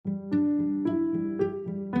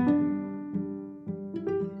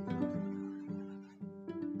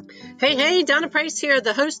Hey, Donna Price here,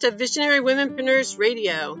 the host of Visionary Womenpreneurs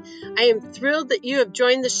Radio. I am thrilled that you have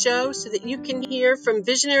joined the show so that you can hear from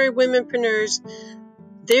visionary womenpreneurs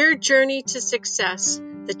their journey to success,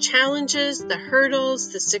 the challenges, the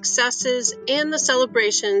hurdles, the successes, and the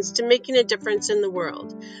celebrations to making a difference in the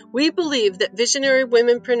world. We believe that visionary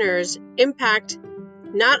womenpreneurs impact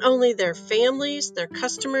not only their families, their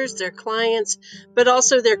customers, their clients, but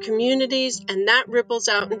also their communities, and that ripples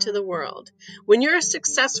out into the world. When you're a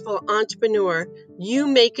successful entrepreneur, you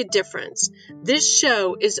make a difference. This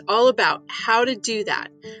show is all about how to do that,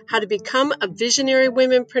 how to become a visionary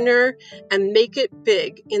womenpreneur and make it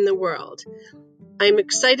big in the world. I'm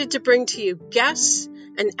excited to bring to you guests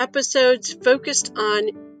and episodes focused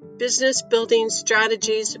on business building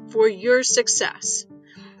strategies for your success.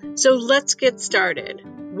 So let's get started.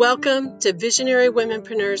 Welcome to Visionary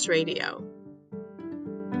Womenpreneurs Radio.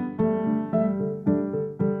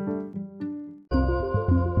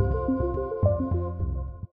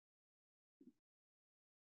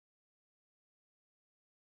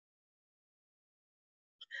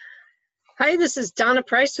 Hi, this is Donna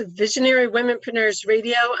Price with Visionary Womenpreneurs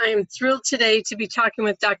Radio. I am thrilled today to be talking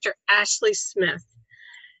with Dr. Ashley Smith.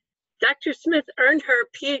 Dr. Smith earned her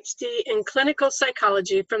PhD in clinical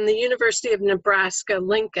psychology from the University of Nebraska,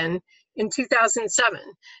 Lincoln in 2007.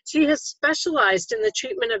 She has specialized in the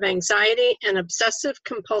treatment of anxiety and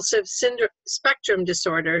obsessive-compulsive spectrum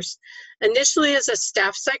disorders, initially as a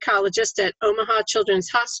staff psychologist at Omaha Children's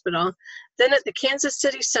Hospital, then at the Kansas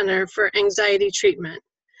City Center for Anxiety Treatment.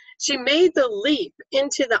 She made the leap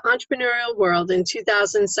into the entrepreneurial world in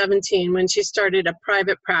 2017 when she started a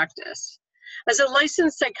private practice. As a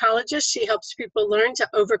licensed psychologist, she helps people learn to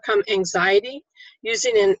overcome anxiety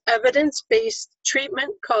using an evidence-based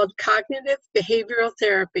treatment called cognitive behavioral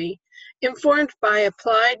therapy, informed by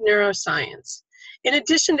applied neuroscience. In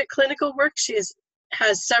addition to clinical work, she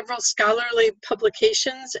has several scholarly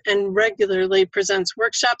publications and regularly presents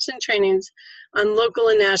workshops and trainings on local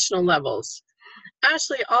and national levels.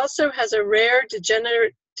 Ashley also has a rare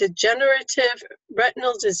degenerative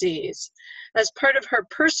retinal disease. As part of her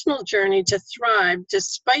personal journey to thrive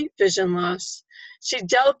despite vision loss, she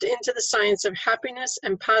delved into the science of happiness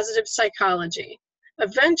and positive psychology,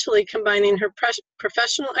 eventually combining her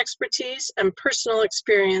professional expertise and personal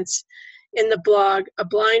experience in the blog, A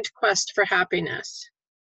Blind Quest for Happiness.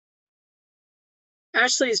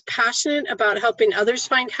 Ashley is passionate about helping others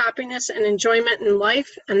find happiness and enjoyment in life,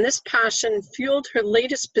 and this passion fueled her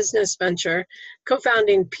latest business venture,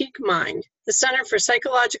 co-founding Peak Mind, the Center for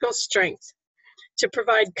Psychological Strength, to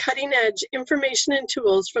provide cutting-edge information and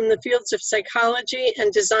tools from the fields of psychology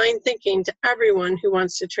and design thinking to everyone who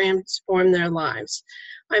wants to transform their lives.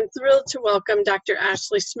 I'm thrilled to welcome Dr.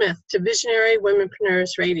 Ashley Smith to Visionary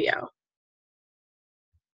Womenpreneurs Radio.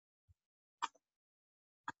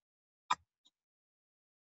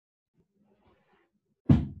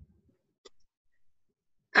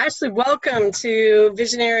 Ashley, welcome to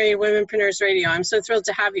Visionary Womenpreneurs Radio. I'm so thrilled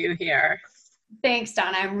to have you here. Thanks,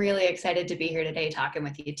 Donna. I'm really excited to be here today talking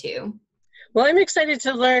with you too. Well, I'm excited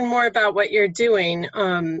to learn more about what you're doing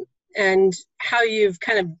and how you've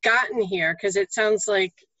kind of gotten here, because it sounds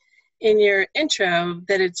like in your intro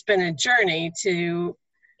that it's been a journey to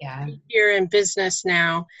here in business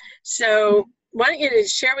now. So why don't you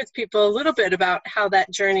share with people a little bit about how that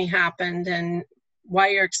journey happened and why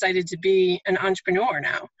you're excited to be an entrepreneur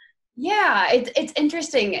now? Yeah, it's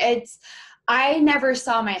interesting. I never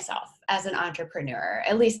saw myself as an entrepreneur,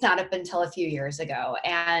 at least not up until a few years ago.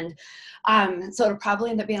 And so it'll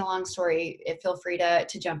probably end up being a long story. Feel free to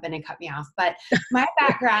jump in and cut me off. But my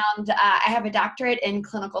background, I have a doctorate in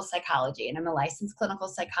clinical psychology, and I'm a licensed clinical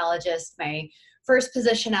psychologist. My first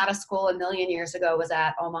position out of school a million years ago was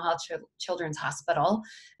at Omaha Children's Hospital.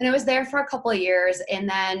 And I was there for a couple of years. And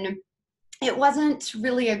then it wasn't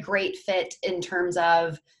really a great fit in terms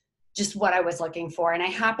of just what I was looking for. And I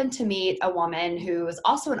happened to meet a woman who was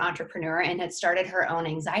also an entrepreneur and had started her own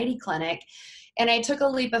anxiety clinic. And I took a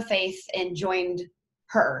leap of faith and joined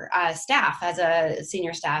her staff as a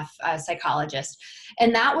senior staff psychologist.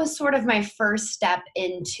 And that was sort of my first step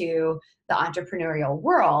into the entrepreneurial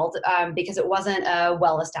world because it wasn't a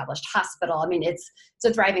well-established hospital. I mean, it's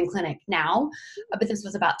a thriving clinic now, but this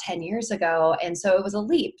was about 10 years ago. And so it was a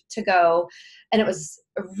leap to go. And it was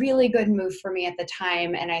a really good move for me at the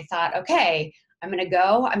time. And I thought, okay, I'm going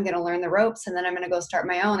to learn the ropes, and then I'm going to go start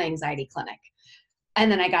my own anxiety clinic. And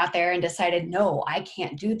then I got there and decided, no, I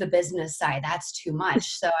can't do the business side. That's too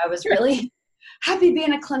much. So I was really happy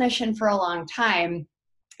being a clinician for a long time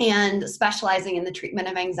and specializing in the treatment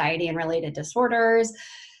of anxiety and related disorders.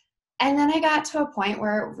 And then I got to a point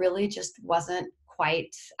where it really just wasn't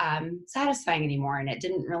quite satisfying anymore, and it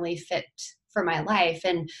didn't really fit for my life.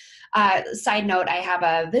 And side note, I have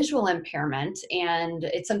a visual impairment, and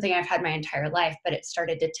it's something I've had my entire life, but it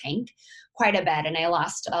started to tank quite a bit, and I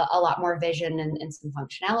lost a lot more vision and some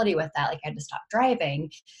functionality with that. Like, I had to stop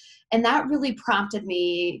driving. And that really prompted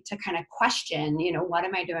me to kind of question, what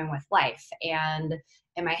am I doing with life? And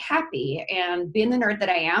am I happy? And being the nerd that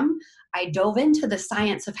I am, I dove into the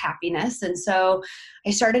science of happiness. And so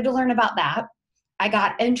I started to learn about that. I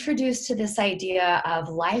got introduced to this idea of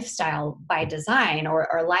lifestyle by design, or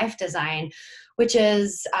life design, which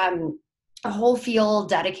is a whole field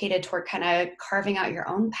dedicated toward kind of carving out your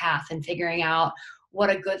own path and figuring out what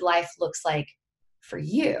a good life looks like for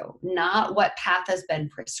you, not what path has been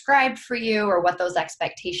prescribed for you or what those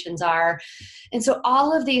expectations are. And so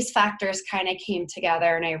all of these factors kind of came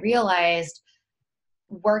together, and I realized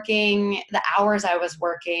the hours I was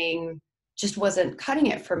working just wasn't cutting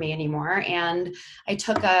it for me anymore. And I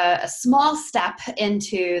took a small step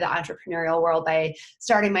into the entrepreneurial world by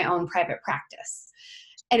starting my own private practice.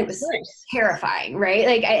 And it was terrifying, right?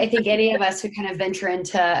 Like, I think any of us who kind of venture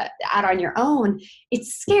into out on your own,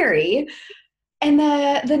 it's scary. And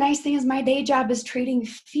the nice thing is my day job is treating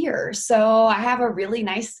fear. So I have a really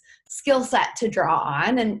nice skill set to draw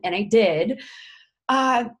on, and I did.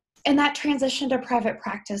 And that transition to private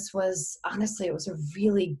practice was, honestly, it was a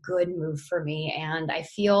really good move for me. And I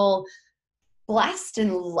feel blessed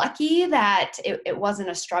and lucky that it wasn't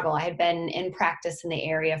a struggle. I had been in practice in the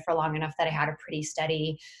area for long enough that I had a pretty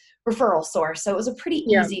steady referral source. So it was a pretty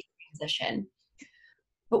easy transition.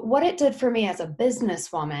 But what it did for me as a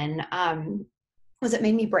businesswoman was it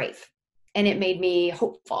made me brave, and it made me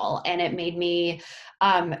hopeful, and it made me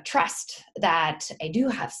trust that I do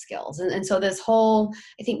have skills. And so this whole,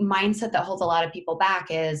 I think, mindset that holds a lot of people back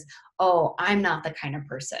is, oh, I'm not the kind of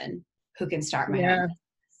person who can start my own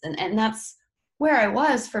business. And that's where I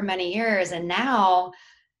was for many years. And now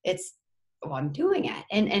I'm doing it.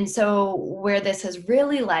 And so where this has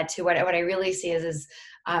really led to, what I really see is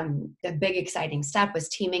a big exciting step was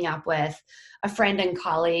teaming up with a friend and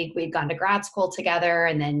colleague. We'd gone to grad school together,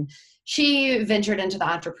 and then she ventured into the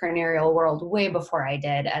entrepreneurial world way before I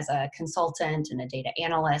did, as a consultant and a data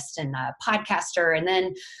analyst and a podcaster. And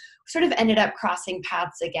then sort of ended up crossing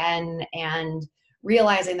paths again and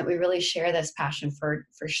realizing that we really share this passion for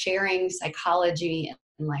sharing psychology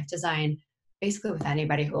and life design basically with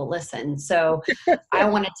anybody who will listen. So I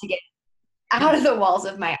wanted to get out of the walls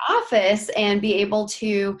of my office and be able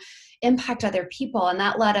to impact other people. And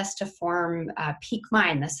that led us to form Peak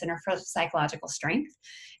Mind, the Center for Psychological Strength.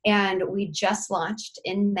 And we just launched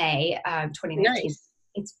in May 2019. Nice.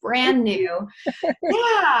 It's brand new.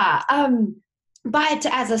 Yeah. But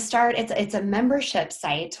as a start, it's a membership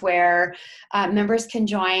site where members can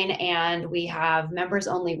join, and we have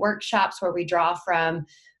members-only workshops where we draw from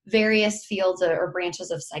various fields or branches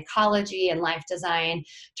of psychology and life design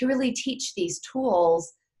to really teach these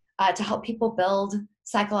tools to help people build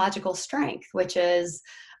psychological strength, which is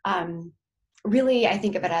really, I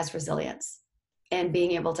think of it as resilience and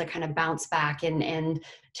being able to kind of bounce back and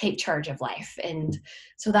take charge of life. And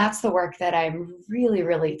so that's the work that I'm really,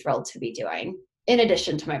 really thrilled to be doing, in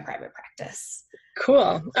addition to my private practice.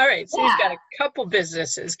 Cool. All right. So you've got a couple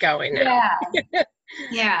businesses going now. Yeah.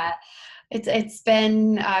 Yeah. It's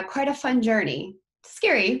been quite a fun journey.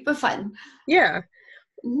 Scary, but fun. Yeah.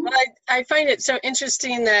 Well, I find it so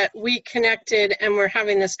interesting that we connected and we're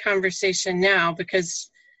having this conversation now, because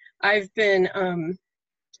I've been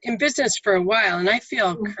in business for a while, and I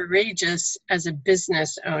feel courageous as a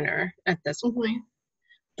business owner at this point.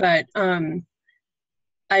 But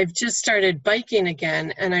I've just started biking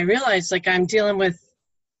again, and I realized, like, I'm dealing with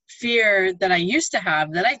fear that I used to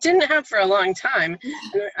have that I didn't have for a long time.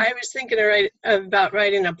 And I was thinking about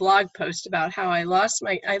writing a blog post about how I lost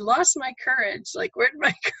my courage. Like, where did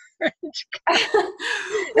my courage go?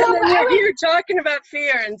 Well, and then we're here talking about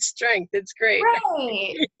fear and strength. It's great.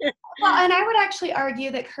 Right. Well, and I would actually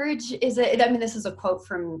argue that courage is this is a quote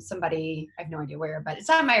from somebody, I have no idea where, but it's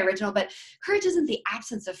not my original, but courage isn't the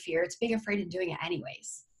absence of fear. It's being afraid of doing it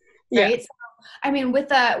anyways. Right. Yeah.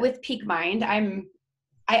 So, with Peak Mind,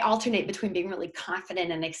 I alternate between being really confident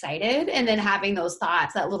and excited, and then having those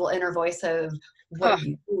thoughts, that little inner voice of, what are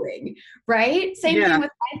you doing? Right? Same thing with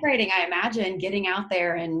bike riding. I imagine getting out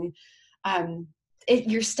there and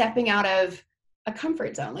you're stepping out of a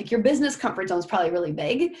comfort zone. Like, your business comfort zone is probably really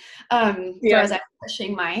big. Whereas I'm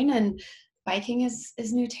pushing mine, and biking is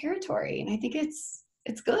new territory. And I think it's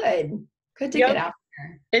good to get out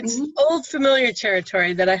there. It's old familiar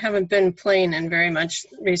territory that I haven't been playing in very much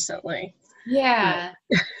recently. Yeah.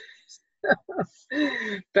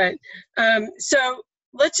 But so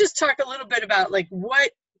let's just talk a little bit about like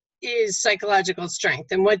what is psychological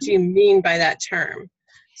strength and what do you mean by that term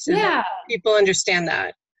so that people understand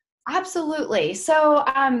that. Absolutely. So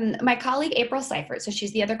my colleague, April Seifert, so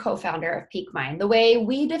she's the other co-founder of Peak Mind, the way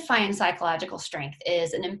we define psychological strength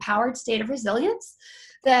is an empowered state of resilience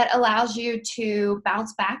that allows you to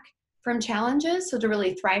bounce back from challenges, so to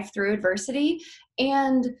really thrive through adversity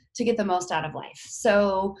and to get the most out of life.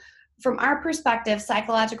 So from our perspective,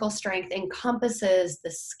 psychological strength encompasses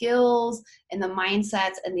the skills and the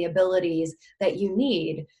mindsets and the abilities that you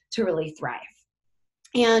need to really thrive.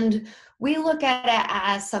 And we look at it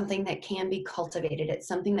as something that can be cultivated. It's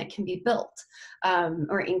something that can be built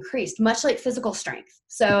or increased, much like physical strength.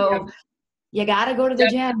 So you got to go to the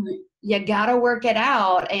gym, you got to work it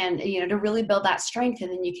out, and to really build that strength,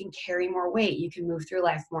 and then you can carry more weight. You can move through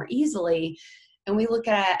life more easily. And we look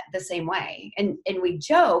at it the same way. And we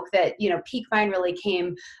joke that, Peak Mind really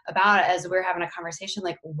came about as we were having a conversation,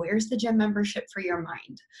 like, where's the gym membership for your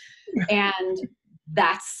mind? And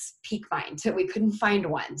that's Peak Mind. So we couldn't find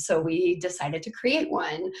one. So we decided to create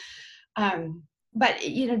one. But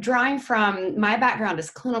drawing from my background is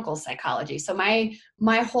clinical psychology. So my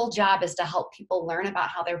whole job is to help people learn about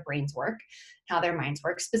how their brains work, how their minds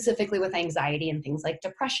work, specifically with anxiety and things like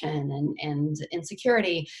depression and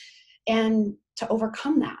insecurity, and to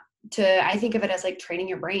overcome that. I think of it as like training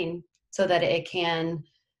your brain so that it can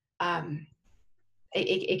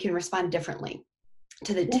it can respond differently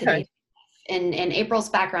to the And April's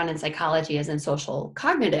background in psychology is in social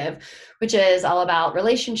cognitive, which is all about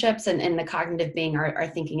relationships and the cognitive being our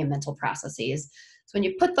thinking and mental processes. So when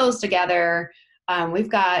you put those together, we've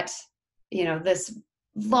got, this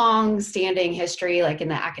long-standing history, like in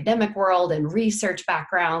the academic world and research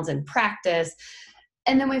backgrounds and practice.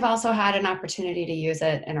 And then we've also had an opportunity to use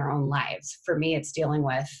it in our own lives. For me, it's dealing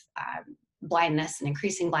with blindness and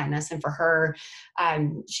increasing blindness. And for her,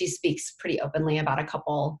 she speaks pretty openly about a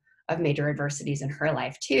couple of major adversities in her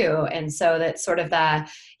life too. And so that's sort of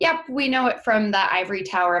we know it from the ivory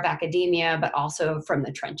tower of academia, but also from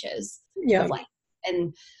the trenches of life.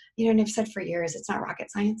 And, and I've said for years, it's not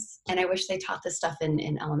rocket science. And I wish they taught this stuff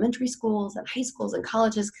in elementary schools and high schools and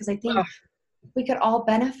colleges, because I think we could all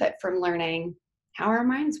benefit from learning how our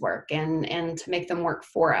minds work and to make them work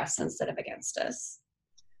for us instead of against us.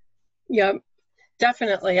 Yeah,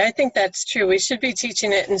 definitely. I think that's true. We should be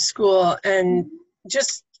teaching it in school, and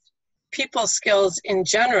just people skills in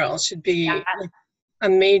general should be a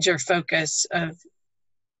major focus of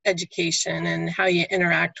education, and how you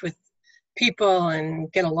interact with people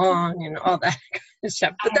and get along and all that kind of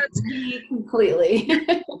stuff. But that's completely.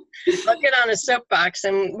 I'll get on a soapbox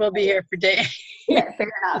and we'll be here for days. Yeah, fair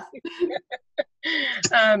enough.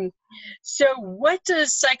 So what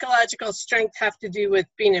does psychological strength have to do with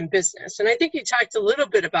being in business? And I think you talked a little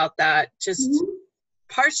bit about that, just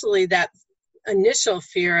partially that initial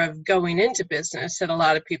fear of going into business that a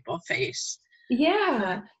lot of people face.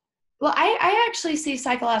 Yeah. Well, I actually see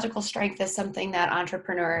psychological strength as something that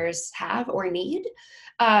entrepreneurs have or need.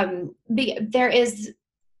 There is,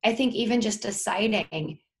 I think, even just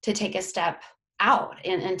deciding to take a step out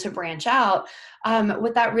and to branch out,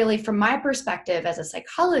 what that really, from my perspective as a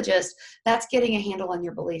psychologist, that's getting a handle on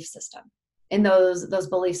your belief system and those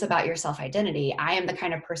beliefs about your self-identity. I am the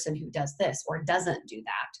kind of person who does this or doesn't do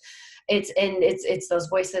that. It's those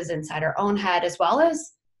voices inside our own head, as well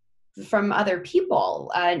as from other people,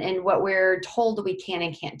 and what we're told we can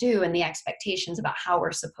and can't do, and the expectations about how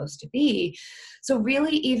we're supposed to be. So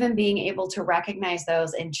really, even being able to recognize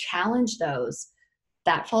those and challenge those,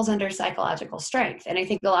 that falls under psychological strength. And I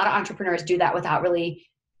think a lot of entrepreneurs do that without really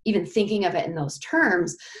even thinking of it in those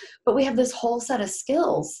terms. But we have this whole set of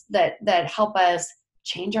skills that help us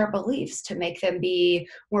change our beliefs to make them be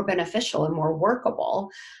more beneficial and more workable.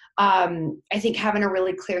 I think having a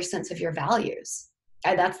really clear sense of your values,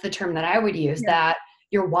 that's the term that I would use, that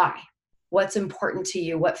your why, what's important to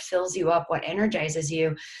you, what fills you up, what energizes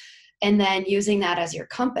you, and then using that as your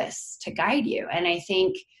compass to guide you. And I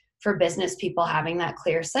think for business people, having that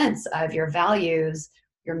clear sense of your values,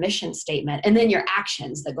 your mission statement, and then your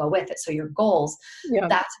actions that go with it, so your goals,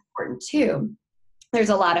 that's important too. There's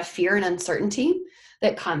a lot of fear and uncertainty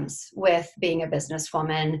that comes with being a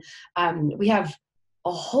businesswoman. We have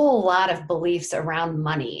a whole lot of beliefs around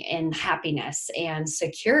money and happiness and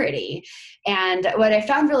security. And what I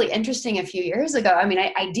found really interesting a few years ago,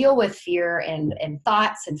 I deal with fear and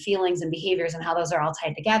thoughts and feelings and behaviors and how those are all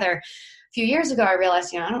tied together. A few years ago, I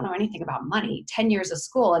realized, I don't know anything about money, 10 years of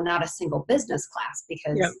school and not a single business class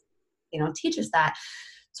because, teaches that.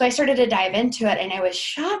 So I started to dive into it, and I was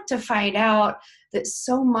shocked to find out that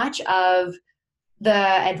so much of the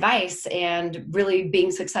advice and really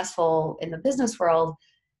being successful in the business world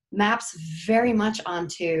maps very much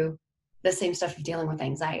onto the same stuff of dealing with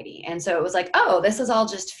anxiety. And so it was like, oh, this is all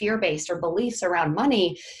just fear-based or beliefs around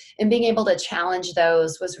money, and being able to challenge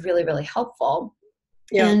those was really, really helpful.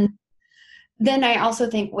 Yeah. And then I also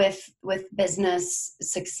think with business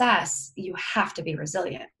success, you have to be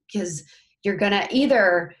resilient, because you're going to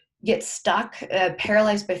either get stuck,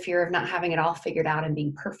 paralyzed by fear of not having it all figured out and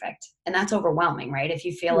being perfect. And that's overwhelming, right? If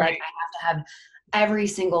you feel like I have to have every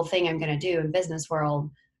single thing I'm going to do in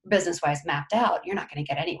business-wise mapped out, you're not going to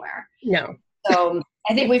get anywhere. No. So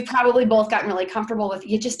I think we've probably both gotten really comfortable with,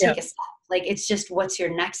 you just take Yeah. a step. Like, it's just, what's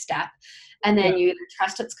your next step? And then you either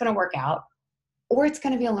trust it's going to work out, or it's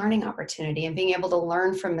going to be a learning opportunity, and being able to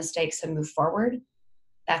learn from mistakes and move forward.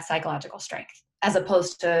 That's psychological strength, as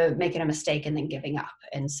opposed to making a mistake and then giving up.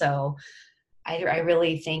 And so I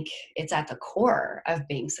really think it's at the core of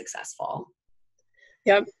being successful.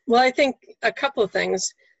 Yep. Well, I think a couple of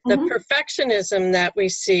things. The perfectionism that we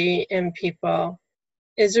see in people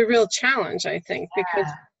is a real challenge, I think,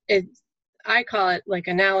 because I call it like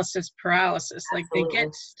analysis paralysis. Like, they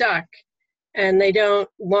get stuck and they don't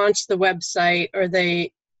launch the website, or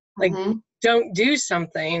they don't do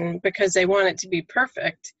something because they want it to be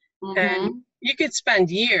perfect. And you could spend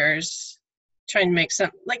years trying to make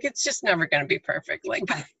something, like, it's just never going to be perfect. Like,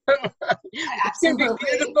 it's going to be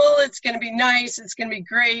beautiful, it's going to be nice, it's going to be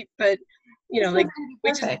great, but like, we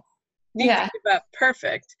just need to give up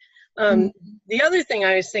perfect. The other thing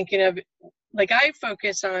I was thinking of, like, I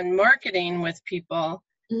focus on marketing with people,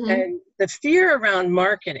 and the fear around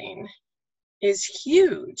marketing is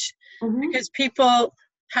huge, because people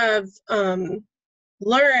have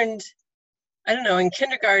learned, I don't know, in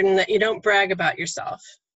kindergarten, that you don't brag about yourself.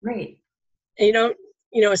 Right. And you don't,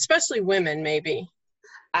 especially women, maybe.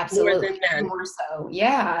 Absolutely. More than men. More so.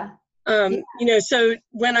 Yeah. So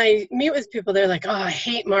when I meet with people, they're like, oh, I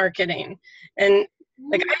hate marketing. And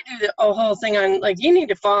like, I do a whole thing on, like, you need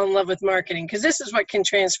to fall in love with marketing, because this is what can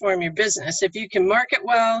transform your business. If you can market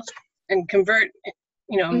well and convert,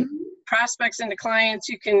 prospects into clients,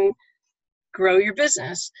 you can grow your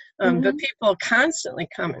business. But people constantly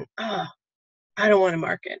come and, oh, I don't want to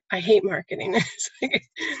market. I hate marketing. It's like,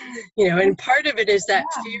 and part of it is that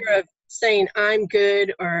fear of saying I'm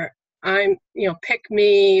good, or I'm, pick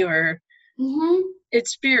me, or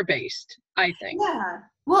it's fear-based, I think. Yeah.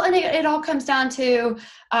 Well, and it all comes down to,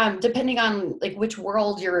 depending on like which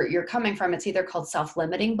world you're coming from, it's either called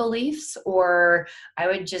self-limiting beliefs, or I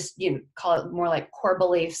would just, call it more like core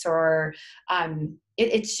beliefs, or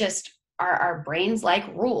it's just our brains like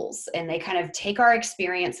rules, and they kind of take our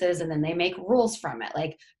experiences and then they make rules from it.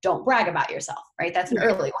 Like, don't brag about yourself, right? That's an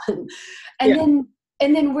early one.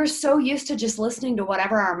 And then we're so used to just listening to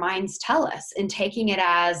whatever our minds tell us and taking it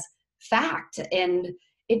as fact. And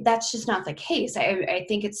that's just not the case. I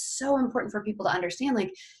think it's so important for people to understand,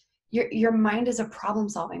 like, your mind is a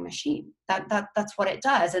problem-solving machine. That's what it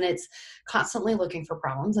does. And it's constantly looking for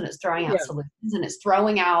problems, and it's throwing out solutions, and it's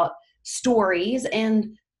throwing out stories,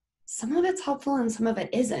 and some of it's helpful and some of it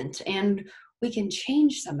isn't. And we can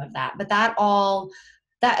change some of that. But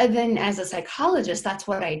and then as a psychologist, that's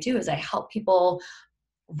what I do, is I help people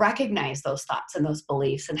recognize those thoughts and those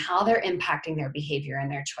beliefs and how they're impacting their behavior and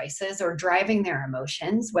their choices, or driving their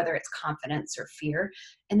emotions, whether it's confidence or fear,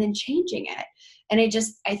 and then changing it. And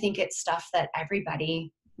I think it's stuff that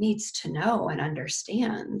everybody needs to know and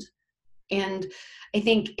understand. And I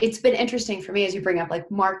think it's been interesting for me, as you bring up, like,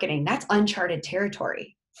 marketing, that's uncharted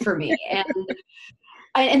territory for me.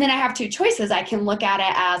 And then I have two choices. I can look at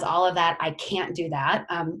it as all of that, I can't do that.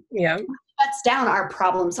 Shuts down our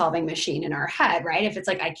problem-solving machine in our head, right? If it's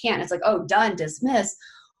like, I can't, it's like, oh, done, dismiss.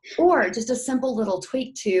 Or just a simple little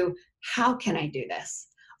tweak to, how can I do this?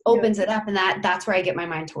 Opens it up, and that's where I get my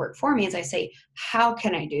mind to work for me, as I say, how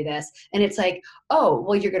can I do this? And it's like, oh,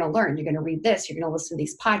 well, you're going to learn, you're going to read this, you're going to listen to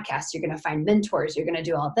these podcasts, you're going to find mentors, you're going to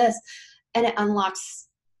do all this. And it unlocks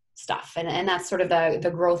stuff. And that's sort of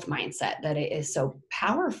the growth mindset that it is so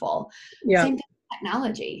powerful. Same thing with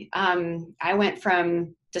technology. I went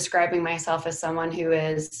from describing myself as someone who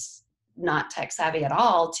is not tech savvy at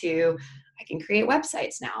all to, I can create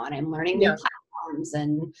websites now, and I'm learning new platforms,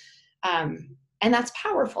 and that's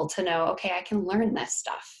powerful to know, okay, I can learn this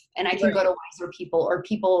stuff, and I can go to wiser people, or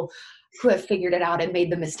people who have figured it out and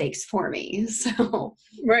made the mistakes for me. So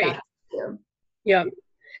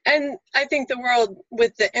And I think the world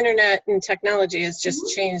with the internet and technology has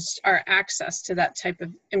just changed our access to that type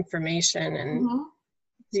of information, and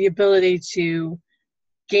the ability to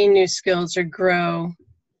gain new skills or grow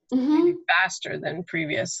faster than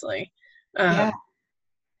previously.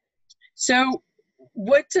 So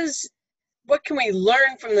what what can we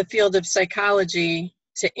learn from the field of psychology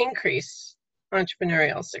to increase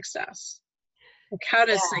entrepreneurial success? Like, how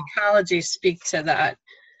does psychology speak to that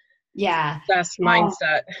success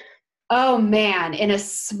mindset? Oh man, in a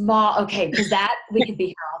small, okay, because that we could be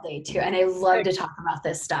here all day too. And I love to talk about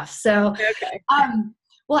this stuff. So,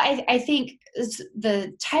 well, I think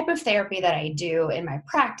the type of therapy that I do in my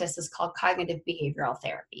practice is called cognitive behavioral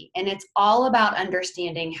therapy. And it's all about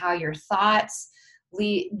understanding how your thoughts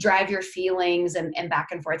drive your feelings and back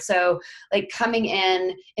and forth. So like coming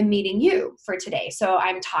in and meeting you for today. So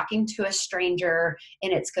I'm talking to a stranger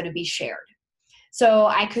and it's going to be shared. So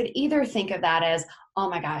I could either think of that as, oh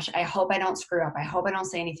my gosh, I hope I don't screw up. I hope I don't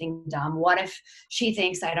say anything dumb. What if she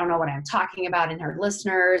thinks I don't know what I'm talking about and her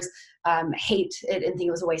listeners hate it and think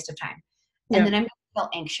it was a waste of time? And then I'm going to feel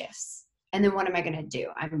anxious. And then what am I going to do?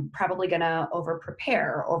 I'm probably going to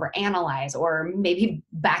over-prepare, over-analyze, or maybe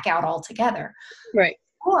back out altogether. Right.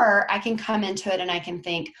 Or I can come into it and I can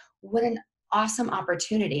think, what an awesome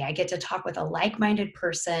opportunity. I get to talk with a like-minded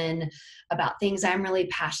person about things I'm really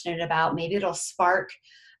passionate about. Maybe it'll spark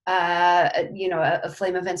a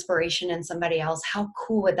flame of inspiration in somebody else. How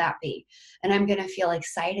cool would that be? And I'm going to feel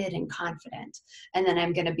excited and confident. And then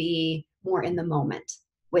I'm going to be more in the moment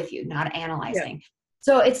with you, not analyzing. Yeah.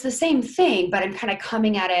 So it's the same thing, but I'm kind of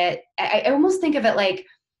coming at it. I almost think of it like,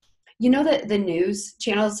 you know, the news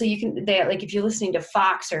channels. So like if you're listening to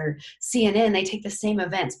Fox or CNN, they take the same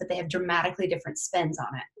events, but they have dramatically different spins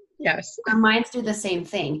on it. Yes. Our minds do the same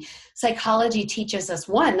thing. Psychology teaches us,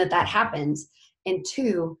 one, that happens, and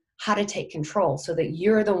two, how to take control so that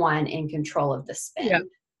you're the one in control of the spin. Yeah.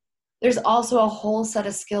 There's also a whole set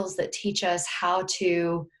of skills that teach us how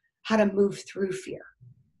to move through fear.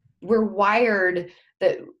 We're wired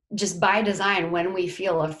that just by design, when we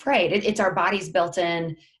feel afraid, it's our body's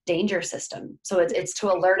built-in danger system. So it's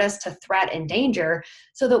to alert us to threat and danger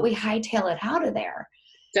so that we hightail it out of there.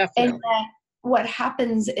 Definitely. And what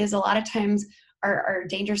happens is a lot of times our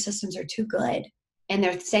danger systems are too good. And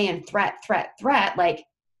they're saying threat, threat, threat, like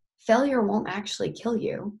failure won't actually kill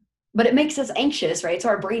you, but it makes us anxious, right? So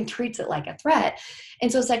our brain treats it like a threat.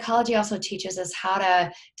 And so psychology also teaches us how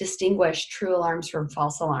to distinguish true alarms from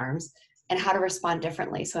false alarms and how to respond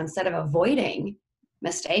differently. So instead of avoiding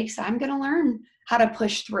mistakes, I'm going to learn how to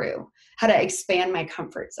push through, how to expand my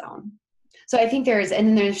comfort zone. So I think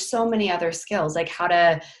there's so many other skills, like how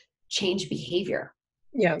to change behavior.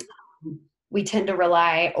 Yeah. We tend to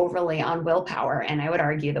rely overly on willpower, and I would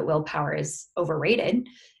argue that willpower is overrated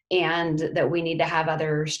and that we need to have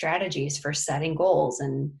other strategies for setting goals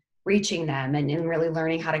and reaching them and really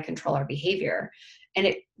learning how to control our behavior. And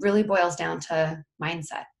it really boils down to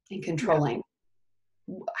mindset and controlling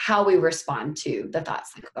how we respond to the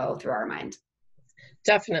thoughts that go through our mind.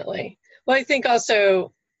 Definitely. Well, I think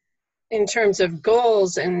also in terms of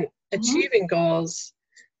goals and achieving goals,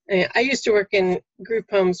 I used to work in group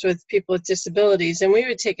homes with people with disabilities, and we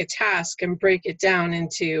would take a task and break it down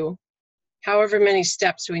into however many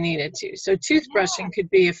steps we needed to. So toothbrushing could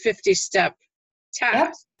be a 50-step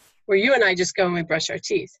task where you and I just go and we brush our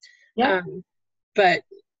teeth. Yep. But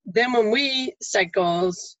then when we set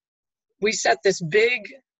goals, we set this big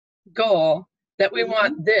goal that we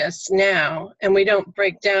want this now, and we don't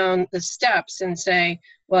break down the steps and say,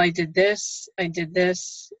 well, I did this,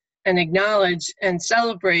 and acknowledge and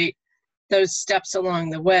celebrate those steps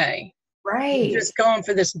along the way. Right. We're just going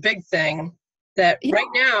for this big thing that right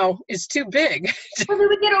now is too big. Well, we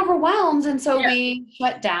would get overwhelmed, and so we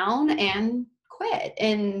shut down and quit.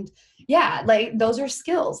 And like those are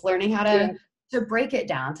skills, learning how to break it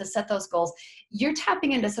down, to set those goals. You're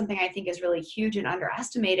tapping into something I think is really huge and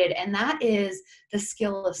underestimated, and that is the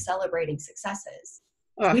skill of celebrating successes.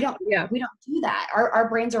 We don't do that. Our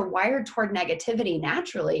brains are wired toward negativity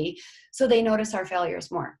naturally, so they notice our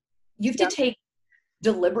failures more. You have to take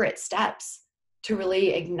deliberate steps to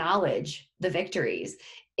really acknowledge the victories.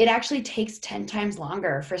 It actually takes 10 times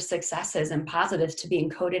longer for successes and positives to be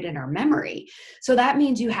encoded in our memory. So that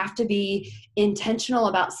means you have to be intentional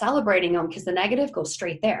about celebrating them, because the negative goes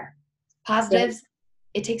straight there. Positives,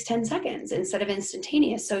 it takes 10 seconds instead of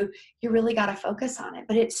instantaneous. So you really got to focus on it.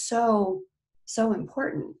 But it's so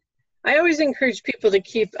important. I always encourage people to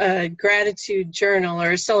keep a gratitude journal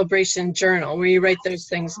or a celebration journal where you write those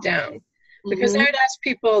things down. Because I would ask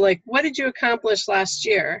people, like, what did you accomplish last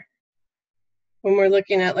year? When we're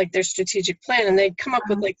looking at like their strategic plan, and they'd come up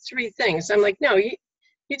with like 3 things. I'm like, no, you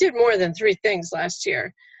did more than 3 things last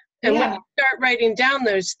year. And when you start writing down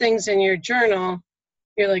those things in your journal,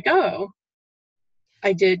 you're like, oh,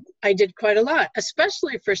 I did quite a lot,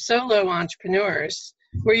 especially for solo entrepreneurs,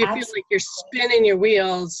 where you feel like you're spinning your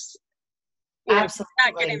wheels, you're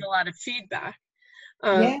not getting a lot of feedback.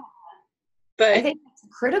 But I think it's a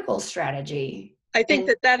critical strategy. I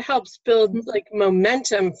think that helps build like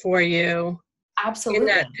momentum for you in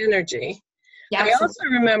that Absolutely. energy. Yeah, I absolutely. also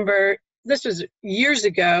remember, this was years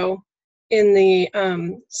ago, in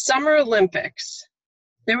the Summer Olympics,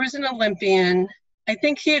 there was an Olympian, I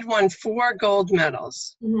think he had won 4 gold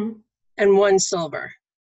medals and 1 silver.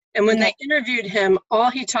 And when they interviewed him,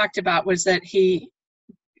 all he talked about was that he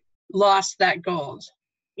lost that gold.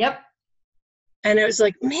 Yep. And it was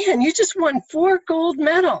like, man, you just won 4 gold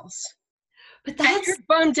medals. But And you're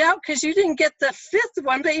bummed out because you didn't get the 5th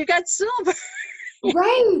one, but you got silver.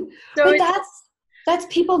 right. So But that's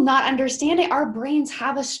people not understanding. Our brains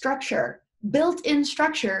have a structure, built-in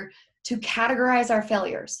structure to categorize our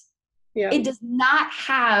failures. yeah. It does not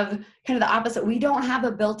have kind of the opposite. We don't have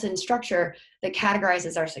a built-in structure that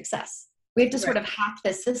categorizes our success. We have to sort of hack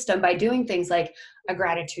this system by doing things like a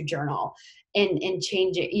gratitude journal and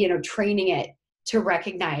change it, training it to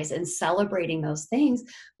recognize and celebrating those things.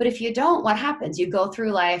 But if you don't, what happens? You go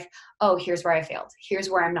through life, oh, here's where I failed. Here's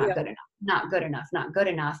where I'm not good enough, not good enough, not good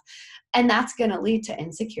enough. And that's going to lead to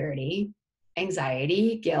insecurity,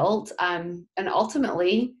 anxiety, guilt, and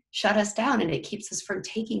ultimately shut us down. And it keeps us from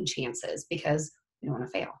taking chances because we don't want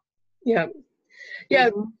to fail. Yeah. Yeah.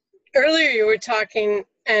 Earlier you were talking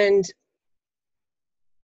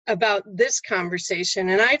about this conversation,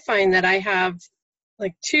 and I find that I have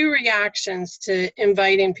like 2 reactions to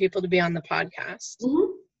inviting people to be on the podcast.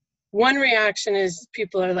 One reaction is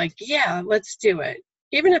people are like, yeah, let's do it.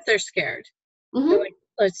 Even if they're scared, they're like,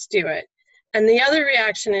 let's do it. And the other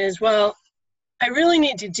reaction is, well, I really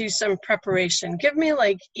need to do some preparation. Give me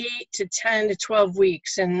like 8 to 10 to 12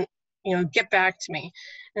 weeks and, get back to me.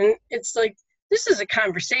 And it's like, this is a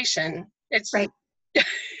conversation. It's right.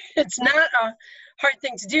 It's not a hard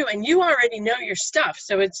thing to do. And you already know your stuff.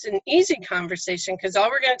 So it's an easy conversation because all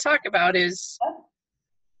we're going to talk about is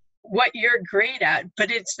what you're great at. But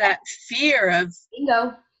it's that fear of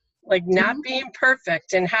like not being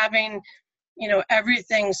perfect and having,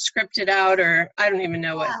 everything scripted out, or I don't even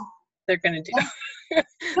know what they're going to do.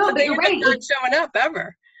 No, but you're right. Not showing up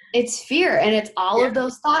ever. It's fear, and it's all of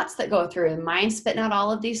those thoughts that go through the mind, spitting out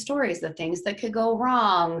all of these stories, the things that could go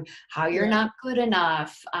wrong, how you're not good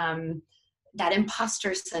enough, that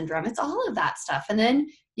imposter syndrome. It's all of that stuff. And then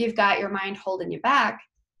you've got your mind holding you back,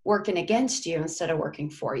 working against you instead of working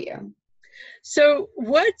for you. So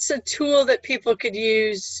what's a tool that people could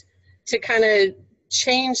use to kind of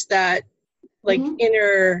change that like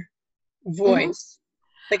inner voice?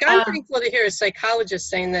 Like I'm thankful to hear a psychologist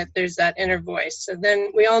saying that there's that inner voice. So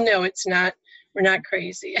then we all know we're not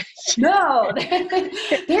crazy. No,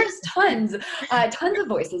 there's tons of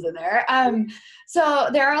voices in there. So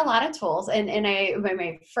there are a lot of tools, and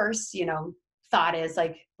my first, thought is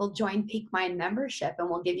like, we'll join Peak Mind membership and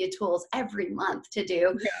we'll give you tools every month to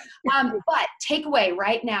do. But takeaway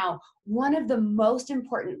right now, one of the most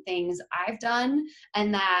important things I've done,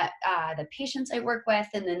 and that the patients I work with,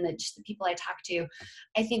 and then just the people I talk to,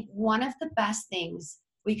 I think one of the best things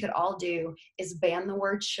we could all do is ban the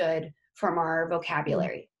word should from our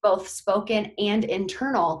vocabulary, both spoken and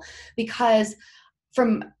internal, because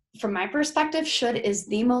from my perspective, should is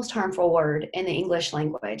the most harmful word in the English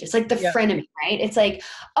language. It's like the frenemy, right? It's like,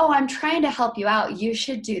 oh, I'm trying to help you out. You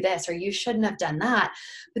should do this, or you shouldn't have done that.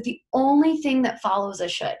 But the only thing that follows a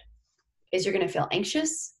should is you're going to feel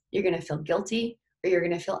anxious, you're going to feel guilty, or you're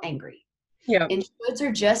going to feel angry. Yeah. And shoulds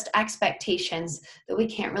are just expectations that we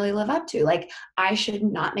can't really live up to. Like, I should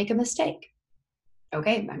not make a mistake.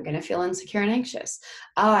 Okay, I'm going to feel insecure and anxious.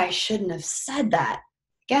 Oh, I shouldn't have said that.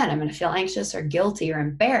 Again, I'm going to feel anxious or guilty or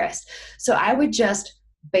embarrassed. So I would just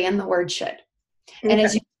ban the word should. And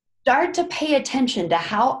as you start to pay attention to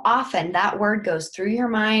how often that word goes through your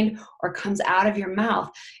mind or comes out of your mouth,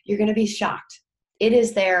 you're going to be shocked. It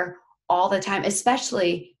is there all the time,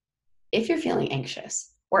 especially if you're feeling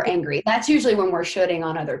anxious or angry. That's usually when we're shoulding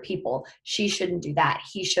on other people. She shouldn't do that.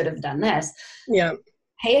 He should have done this. Yeah.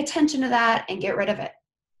 Pay attention to that and get rid of it.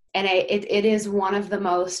 And it is one of the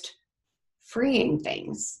most freeing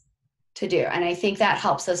things to do. And I think that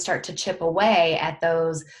helps us start to chip away at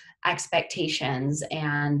those expectations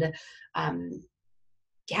and,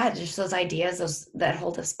 just those ideas that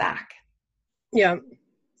hold us back. Yeah.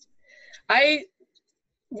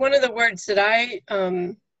 One of the words that I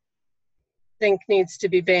think needs to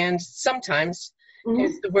be banned sometimes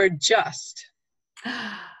is the word just.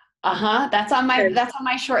 That's on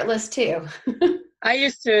my short list too. I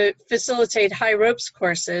used to facilitate high ropes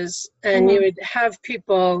courses, and you would have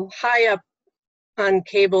people high up on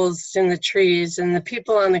cables in the trees, and the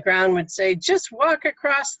people on the ground would say, just walk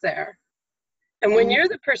across there. And when you're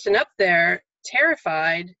the person up there,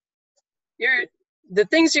 terrified, you're the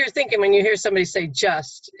things you're thinking when you hear somebody say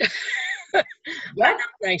just are Yep. not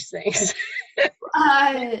nice things.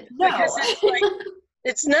 No. Because it's like,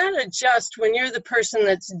 it's not a just when you're the person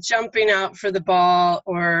that's jumping out for the ball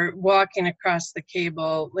or walking across the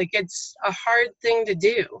cable. Like, it's a hard thing to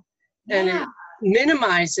do. And Yeah. it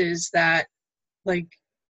minimizes that, like,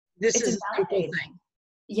 this It's is a simple invalidating. thing.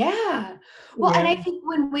 Yeah. Well, and I think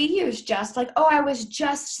when we use just, like, oh, I was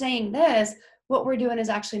just saying this, what we're doing is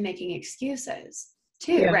actually making excuses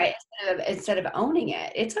too, Yeah. right? Instead of owning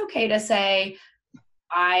it. It's okay to say,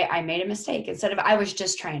 I made a mistake, instead of I was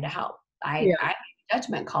just trying to help. I Yeah. made a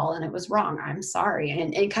judgment call and it was wrong. I'm sorry.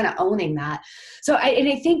 And kind of owning that. So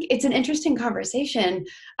I think it's an interesting conversation,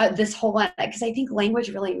 this whole one, because I think language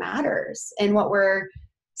really matters in what we're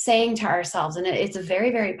saying to ourselves. And it's very,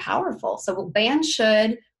 very powerful. So we'll ban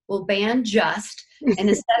just, and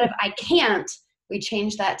instead of I can't, we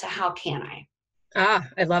change that to how can I?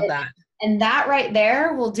 I love that. And that right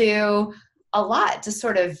there will do a lot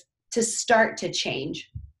to to start to change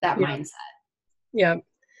that mindset. Yeah.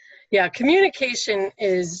 Yeah. Communication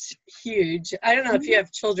is huge. I don't know if you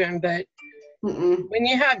have children, but when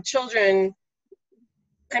you have children,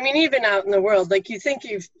 I mean, even out in the world, like, you think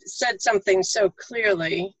you've said something so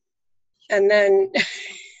clearly, and then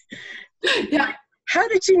Yeah. how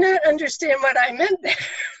did you not understand what I meant there?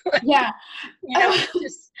 Yeah.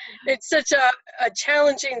 It's such a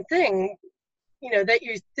challenging thing, that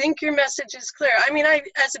you think your message is clear. I mean,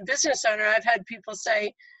 as a business owner, I've had people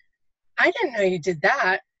say, I didn't know you did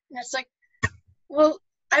that. And it's like, well,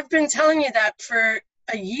 I've been telling you that for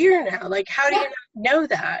a year now. Like, how do you not know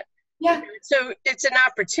that? Yeah. So it's an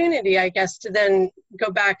opportunity, I guess, to then go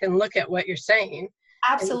back and look at what you're saying.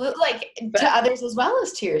 Absolutely. Like, to others as well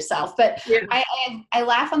as to yourself. But yeah. I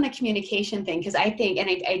laugh on the communication thing, because I think, and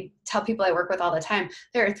I tell people I work with all the time,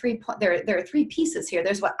 there are three pieces here.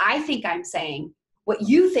 There's what I think I'm saying, what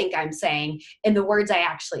you think I'm saying, and the words I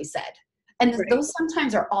actually said. And those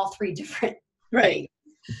sometimes are all three different things.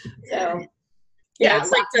 So yeah,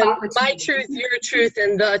 it's like my truth, your truth,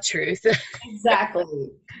 and the truth. Exactly.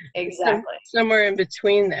 Somewhere in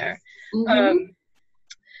between there.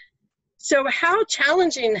 So how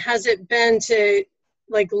challenging has it been to,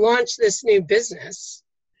 like, launch this new business?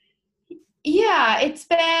 Yeah, it's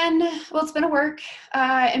been a work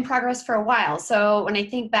in progress for a while. So when I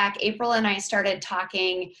think back, April and I started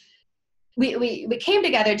talking, we came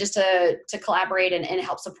together just to collaborate and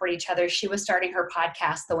help support each other. She was starting her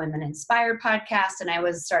podcast, the Women Inspired podcast, and I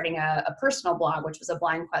was starting a personal blog, which was a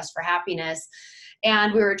blind quest for happiness.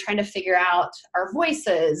 And we were trying to figure out our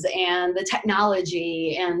voices and the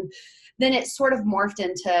technology, and then it sort of morphed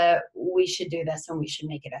into, we should do this and we should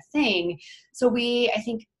make it a thing. So I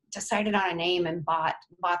think, decided on a name and bought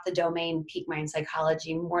the domain Peak Mind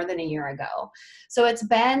Psychology more than a year ago. So it's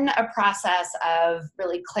been a process of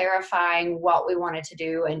really clarifying what we wanted to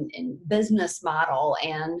do in business model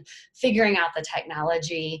and figuring out the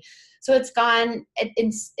technology. So it's gone,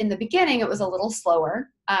 in the beginning, it was a little slower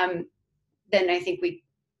than I think we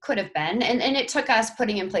could have been. And it took us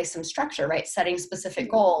putting in place some structure, right? Setting specific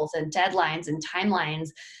goals and deadlines and timelines.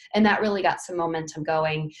 And that really got some momentum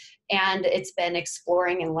going. And it's been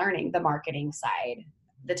exploring and learning the marketing side,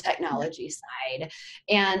 the technology side.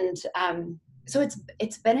 And so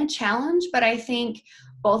it's been a challenge, but I think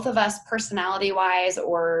both of us, personality wise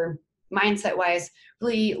or mindset wise,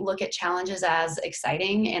 really look at challenges as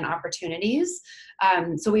exciting and opportunities.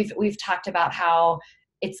 So we've talked about how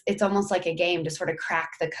it's almost like a game to sort of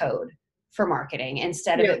crack the code for marketing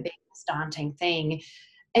instead of it being this daunting thing.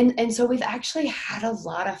 And so we've actually had a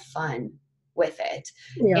lot of fun with it.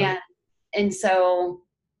 And so,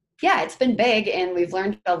 yeah, it's been big and we've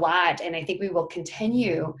learned a lot. And I think we will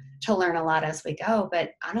continue to learn a lot as we go.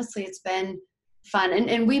 But honestly, it's been fun.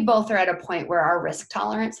 And we both are at a point where our risk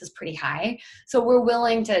tolerance is pretty high. So we're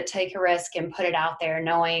willing to take a risk and put it out there,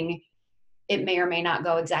 knowing it may or may not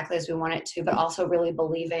go exactly as we want it to, but also really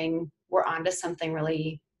believing we're onto something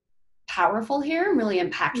really powerful here, really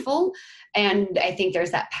impactful. And I think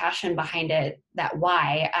there's that passion behind it, that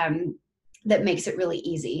why, that makes it really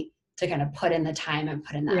easy to kind of put in the time and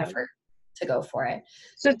put in the effort to go for it.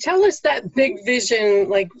 So tell us that big vision,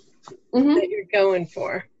 like, that you're going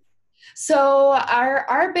for. So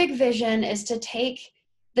our big vision is to take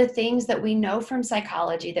the things that we know from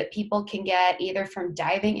psychology that people can get either from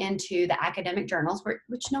diving into the academic journals,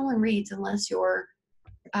 which no one reads unless you're,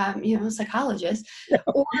 a psychologist,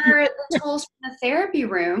 or the tools from the therapy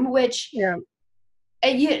room, which,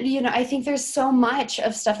 I think there's so much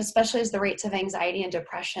of stuff, especially as the rates of anxiety and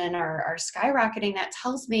depression are skyrocketing, that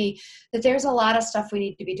tells me that there's a lot of stuff we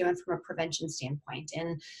need to be doing from a prevention standpoint.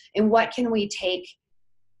 And what can we take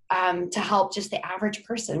to help just the average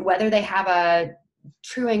person, whether they have a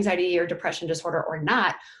true anxiety or depression disorder or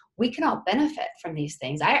not. We can all benefit from these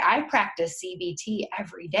things. I practice CBT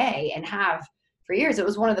every day and have for years. It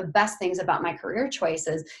was one of the best things about my career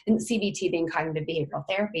choices, and CBT being cognitive behavioral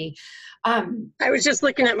therapy. I was just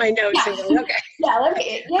looking at my notes Yeah. and going,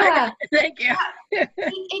 okay. Yeah. Thank you.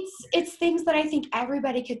 It's things that I think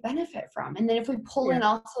everybody could benefit from. And then if we pull in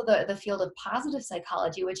also the field of positive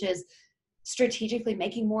psychology, which is strategically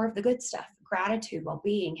making more of the good stuff, gratitude,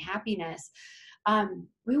 well-being, happiness,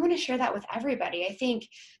 we want to share that with everybody. I think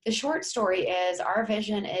the short story is our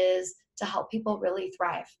vision is to help people really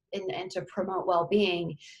thrive and to promote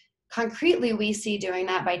well-being. Concretely, we see doing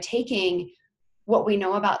that by taking what we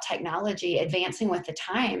know about technology, advancing with the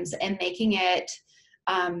times, and making it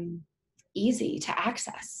easy to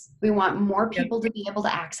access. We want more people to be able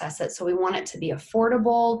to access it. So we want it to be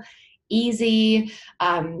affordable, easy,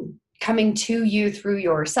 coming to you through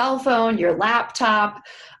your cell phone, your laptop,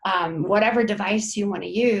 whatever device you want to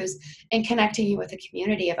use, and connecting you with a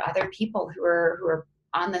community of other people who are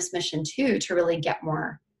on this mission too, to really get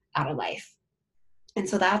more out of life. And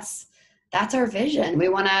so that's our vision. We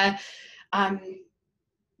want to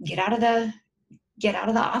get out of the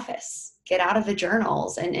office, get out of the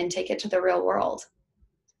journals, and take it to the real world.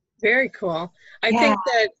 Very cool. I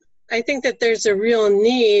think that there's a real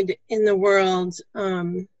need in the world,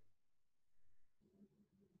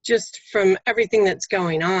 just from everything that's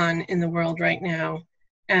going on in the world right now.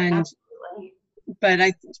 And Absolutely. But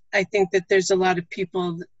I think that there's a lot of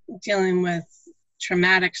people dealing with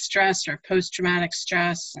traumatic stress or post-traumatic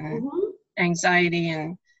stress and anxiety,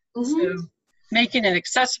 and so making it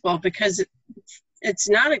accessible, because it's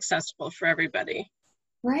not accessible for everybody.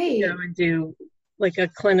 Right. And do like a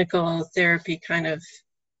clinical therapy kind of.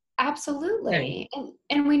 Absolutely.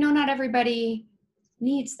 And we know not everybody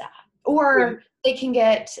needs that, or they can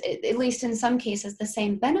get, at least in some cases, the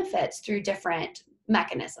same benefits through different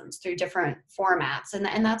mechanisms, through different formats.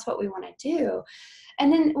 And that's what we want to do.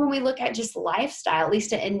 And then when we look at just lifestyle, at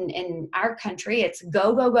least in our country, it's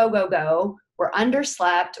go, go, go, go, go. We're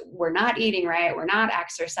underslept. We're not eating right. We're not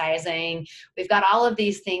exercising. We've got all of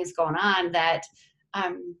these things going on that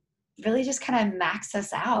really just kind of max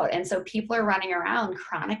us out. And so people are running around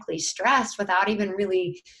chronically stressed without even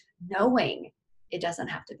really knowing it doesn't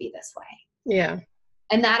have to be this way. Yeah.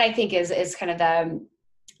 And that, I think, is kind of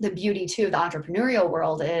the beauty too of the entrepreneurial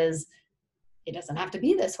world, is it doesn't have to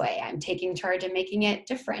be this way. I'm taking charge and making it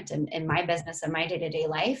different in my business and my day-to-day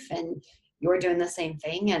life. And you're doing the same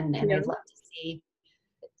thing. And I'd love to see,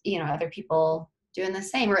 other people doing the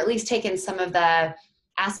same, or at least taking some of the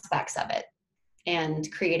aspects of it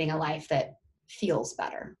and creating a life that feels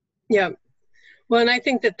better. Yeah. Well, and I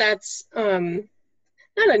think that that's not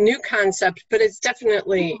a new concept, but it's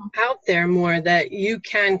definitely out there more, that you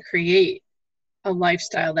can create a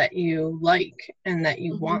lifestyle that you like and that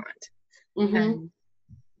you want. And,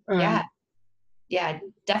 yeah,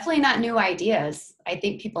 definitely not new ideas. I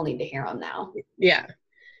think people need to hear them now. Yeah,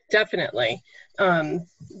 definitely. And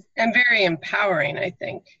very empowering, I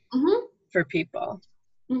think, for people.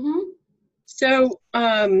 So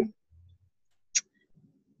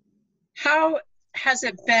how has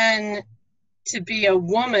it been to be a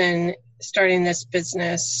woman starting this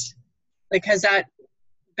business? Like, has that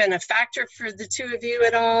been a factor for the two of you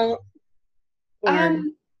at all? Or?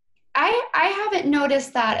 I haven't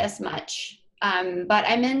noticed that as much, but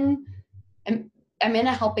I'm in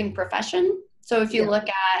a helping profession. So if you look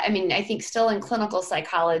at, I think still in clinical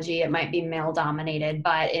psychology, it might be male dominated,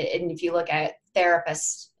 but and if you look at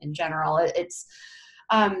therapists in general, it's,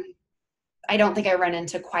 I don't think I run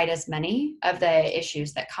into quite as many of the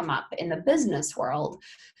issues that come up in the business world.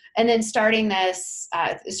 And then starting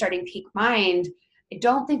Peak Mind, I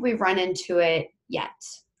don't think we've run into it yet.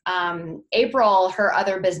 April, her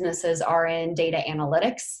other businesses are in data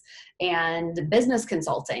analytics and business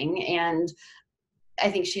consulting. And I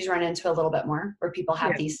think she's run into a little bit more where people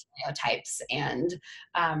have these stereotypes. And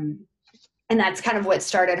that's kind of what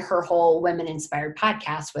started her whole Women Inspired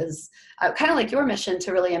podcast, was kind of like your mission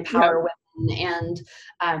to really empower women. And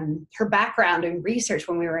her background in research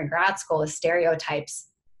when we were in grad school is stereotypes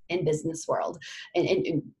in business world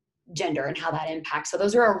and gender and how that impacts. So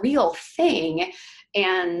those are a real thing.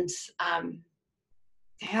 And I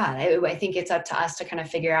think it's up to us to kind of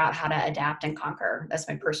figure out how to adapt and conquer. That's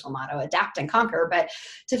my personal motto, adapt and conquer, but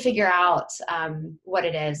to figure out what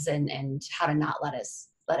it is and how to not let it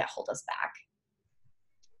hold us back.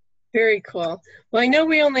 Very cool. Well, I know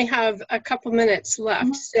we only have a couple minutes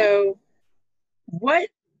left. So what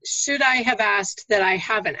should I have asked that I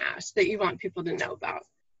haven't asked that you want people to know about?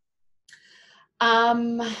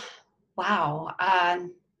 Wow.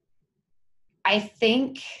 I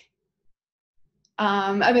think,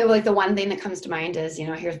 I mean, like the one thing that comes to mind is,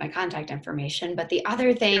 here's my contact information. But the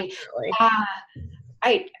other thing,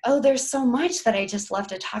 there's so much that I just love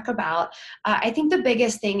to talk about. I think the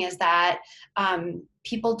biggest thing is that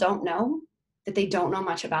people don't know that they don't know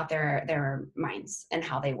much about their minds and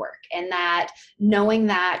how they work. And that knowing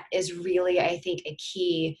that is really, I think, a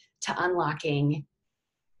key to unlocking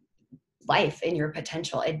life and your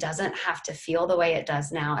potential. It doesn't have to feel the way it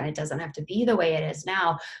does now, and it doesn't have to be the way it is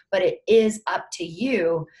now, but it is up to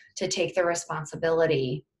you to take the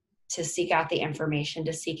responsibility to seek out the information,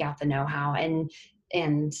 to seek out the know-how. And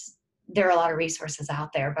there are a lot of resources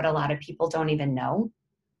out there, but a lot of people don't even know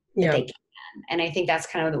that they can. And I think that's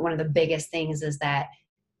kind of one of the biggest things, is that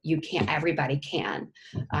everybody can.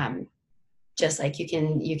 Just like you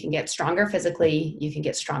can get stronger physically, you can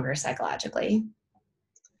get stronger psychologically.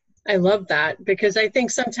 I love that, because I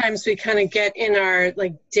think sometimes we kind of get in our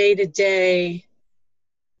like day-to-day,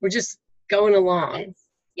 we're just going along.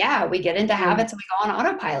 Yeah, we get into habits and we go on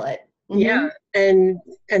autopilot. Mm-hmm. Yeah, and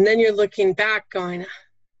then you're looking back going,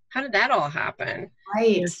 how did that all happen?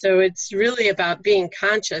 Right. So it's really about being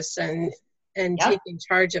conscious and taking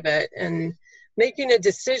charge of it and making a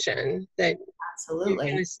decision that absolutely you're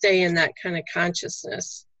going to stay in that kind of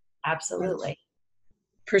consciousness. Absolutely.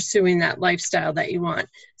 Pursuing that lifestyle that you want.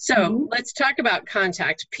 So let's talk about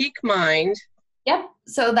contact. Peak Mind. Yep.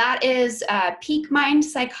 So that is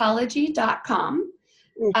peakmindpsychology.com.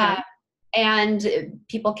 Okay. And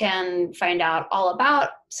people can find out all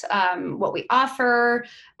about what we offer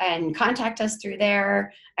and contact us through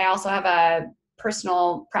there. I also have a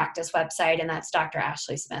personal practice website, and that's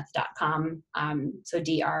drashleysmith.com. So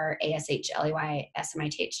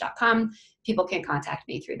drashleysmith.com. People can contact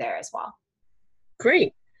me through there as well.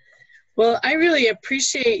 Great. Well, I really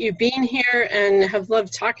appreciate you being here and have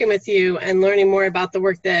loved talking with you and learning more about the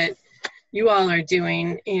work that you all are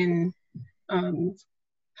doing in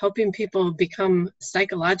helping people become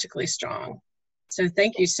psychologically strong. So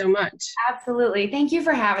thank you so much. Absolutely. Thank you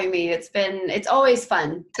for having me. It's always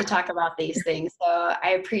fun to talk about these things. So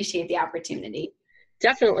I appreciate the opportunity.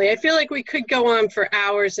 Definitely. I feel like we could go on for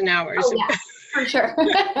hours and hours. Oh, yeah, for sure.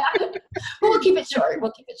 We'll keep it short.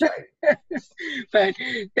 But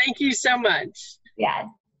thank you so much. Yeah.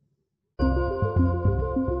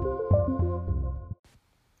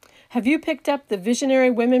 Have you picked up the Visionary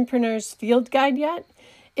Womenpreneurs Field Guide yet?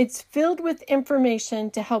 It's filled with information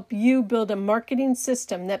to help you build a marketing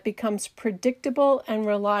system that becomes predictable and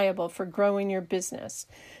reliable for growing your business.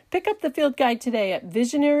 Pick up the field guide today at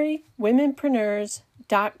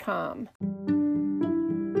visionarywomenpreneurs.com.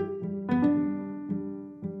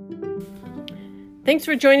 Thanks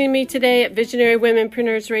for joining me today at Visionary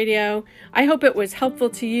Womenpreneurs Radio. I hope it was helpful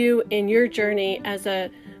to you in your journey as a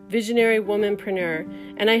visionary womanpreneur.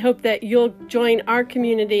 And I hope that you'll join our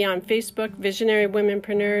community on Facebook, Visionary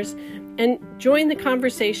Womenpreneurs, and join the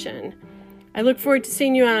conversation. I look forward to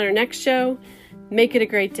seeing you on our next show. Make it a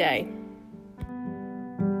great day.